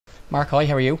Mark, hi,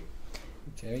 how are you?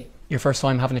 Jerry. Your first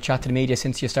time having a chat to the media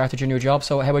since you started your new job,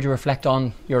 so how would you reflect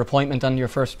on your appointment and your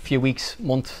first few weeks,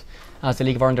 month as the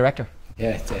League of Ireland director?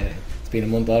 Yeah, it's been a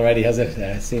month already, has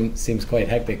it? Seems quite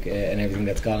hectic and everything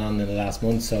that's gone on in the last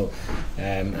month. So,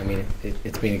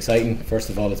 it's been exciting. First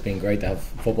of all, it's been great to have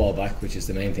football back, which is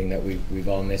the main thing that we've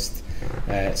all missed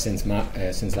since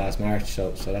last March.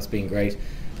 So that's been great.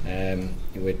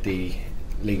 With the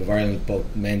League of Ireland,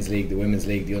 both men's league, the women's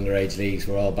league, the underage leagues,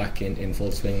 we're all back in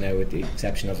full swing now, with the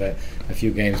exception of a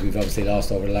few games we've obviously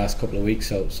lost over the last couple of weeks.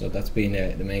 So that's been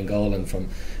the main goal. And from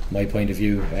my point of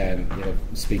view,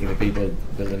 speaking to people,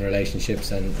 building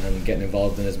relationships and getting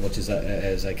involved in as much as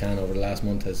I can over the last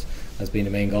month has been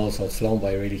the main goal. So it's flown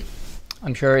by, really.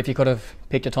 I'm sure if you could have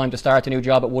picked a time to start a new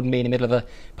job, it wouldn't be in the middle of a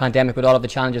pandemic with all of the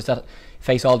challenges that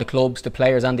face all the clubs, the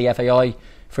players and the FAI.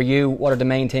 For you, what are the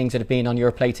main things that have been on your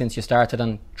plate since you started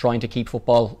and trying to keep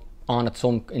football on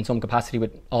in some capacity,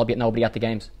 with albeit nobody at the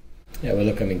games? Yeah, well,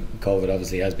 look, COVID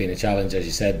obviously has been a challenge, as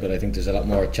you said, but I think there's a lot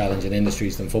more challenging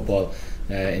industries than football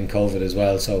in COVID as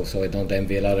well. So I don't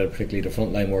envy a lot of, particularly the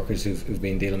frontline workers who've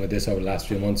been dealing with this over the last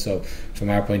few months. So from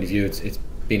our point of view, it's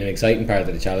been an exciting part of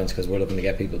the challenge, because we're looking to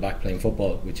get people back playing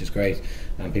football, which is great,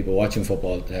 and people watching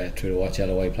football through the Watch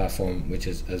LOI platform, which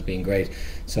has been great.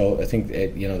 So I think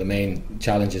the main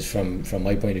challenges from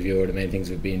my point of view, or the main things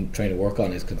we've been trying to work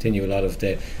on, is continue a lot of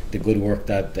the good work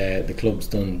that the club's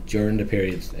done during the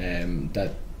period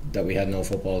that we had no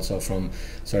football. So from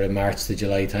sort of March to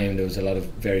July time, there was a lot of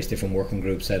various different working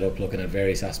groups set up looking at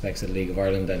various aspects of the League of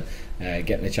Ireland, and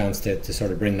getting a chance to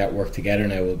sort of bring that work together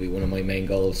now will be one of my main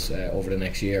goals over the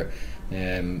next year.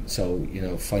 So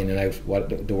finding out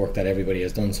what the work that everybody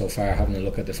has done so far, having a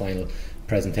look at the final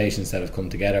presentations that have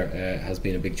come together, has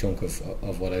been a big chunk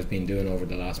of what I've been doing over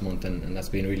the last month, and that's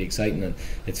been really exciting, and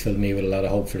it's filled me with a lot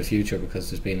of hope for the future, because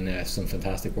there's been some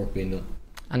fantastic work being done.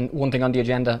 And one thing on the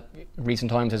agenda in recent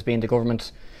times has been the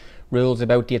government rules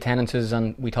about the attendances,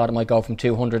 and we thought it might go from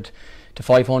 200 to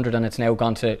 500, and it's now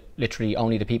gone to literally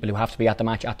only the people who have to be at the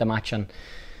match, and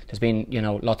there's been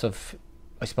lots of,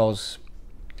 I suppose,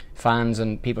 fans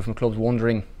and people from clubs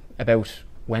wondering about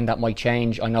when that might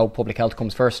change. I know public health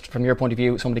comes first. From your point of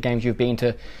view, some of the games you've been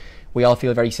to, we all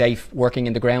feel very safe working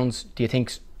in the grounds. Do you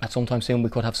think at some time soon we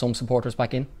could have some supporters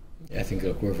back in? I think,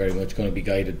 look, we're very much going to be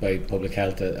guided by public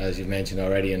health, as you've mentioned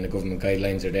already, and the government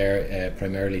guidelines are there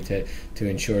primarily to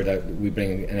ensure that we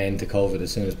bring an end to COVID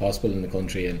as soon as possible in the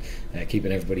country, and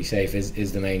keeping everybody safe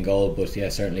is the main goal. But yeah,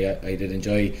 certainly I did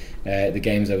enjoy the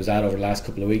games I was at over the last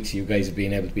couple of weeks. You guys have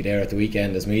been able to be there at the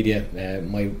weekend as media.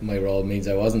 My role means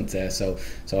I wasn't, so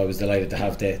I was delighted to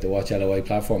have the Watch LOI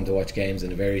platform to watch games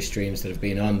and the various streams that have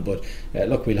been on. But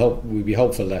look, we'll be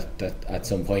hopeful that at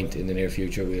some point in the near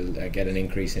future we'll get an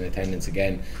increase in attendance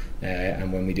again,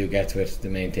 and when we do get to it, the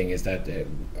main thing is that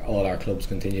all our clubs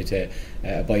continue to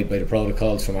abide by the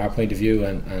protocols from our point of view,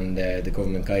 and the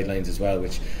government guidelines as well,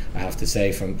 which I have to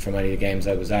say, from any of the games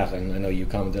I was at, and I know you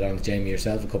commented on it, Jamie,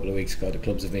 yourself a couple of weeks ago, the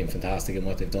clubs have been fantastic in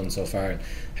what they've done so far, and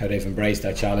how they've embraced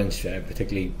that challenge,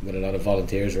 particularly with a lot of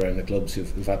volunteers around the clubs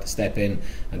who've had to step in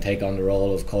and take on the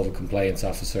role of COVID compliance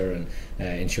officer, and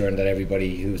ensuring that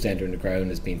everybody who's entering the ground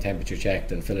is being temperature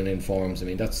checked and filling in forms.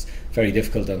 That's very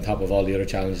difficult, on top of all the other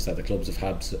challenges that the clubs have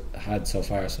had so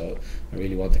far. So I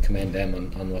really want to commend them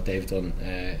on what they've done,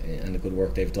 and the good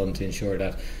work they've done to ensure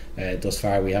that thus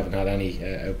far we haven't had any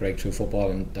outbreak through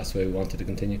football, and that's the way we wanted to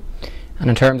continue. And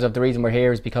in terms of the reason we're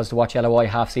here, is because the Watch LOI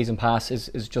half-season pass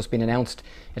is just been announced.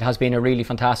 It has been a really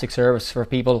fantastic service for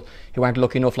people who aren't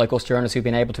lucky enough, like us journalists, who've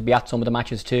been able to be at some of the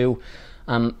matches too.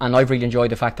 And I've really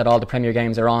enjoyed the fact that all the Premier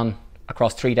games are on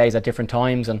across 3 days at different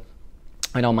times, and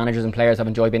I know managers and players have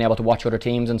enjoyed being able to watch other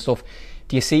teams and stuff.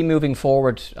 Do you see moving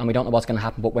forward, and we don't know what's going to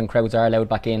happen, but when crowds are allowed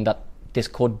back in, that this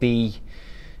could be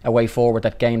a way forward,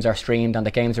 that games are streamed and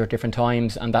that games are at different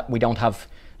times, and that we don't have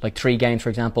like 3 games, for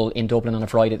example, in Dublin on a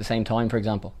Friday at the same time, for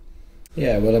example?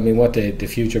 Yeah, well, what the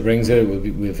future brings it,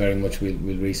 we'll very much we'll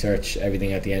research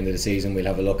everything at the end of the season. We'll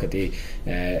have a look at the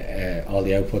all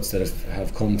the outputs that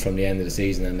have come from the end of the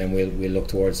season, and then we'll look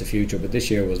towards the future. But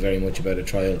this year was very much about a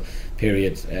trial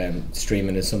period.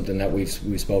 Streaming is something that we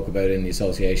spoke about in the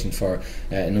association for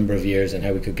a number of years, and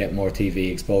how we could get more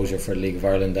TV exposure for the League of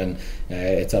Ireland, and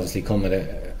it's obviously come at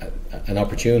an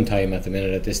opportune time at the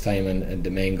minute at this time, and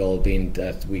the main goal being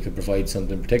that we could provide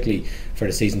something particularly for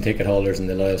the season ticket holders and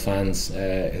the loyal fans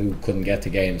who couldn't get to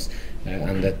games,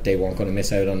 and that they weren't going to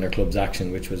miss out on their club's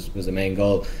action, which was the main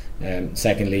goal.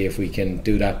 Secondly, if we can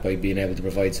do that by being able to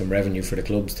provide some revenue for the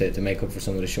clubs to make up for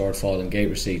some of the shortfall in gate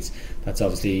receipts, that's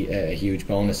obviously a huge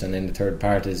bonus. And then the third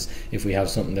part is, if we have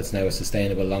something that's now a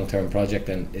sustainable long-term project,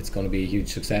 then it's going to be a huge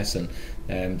success.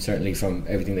 And certainly from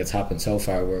everything that's happened so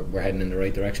far, we're heading in the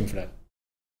right direction for that.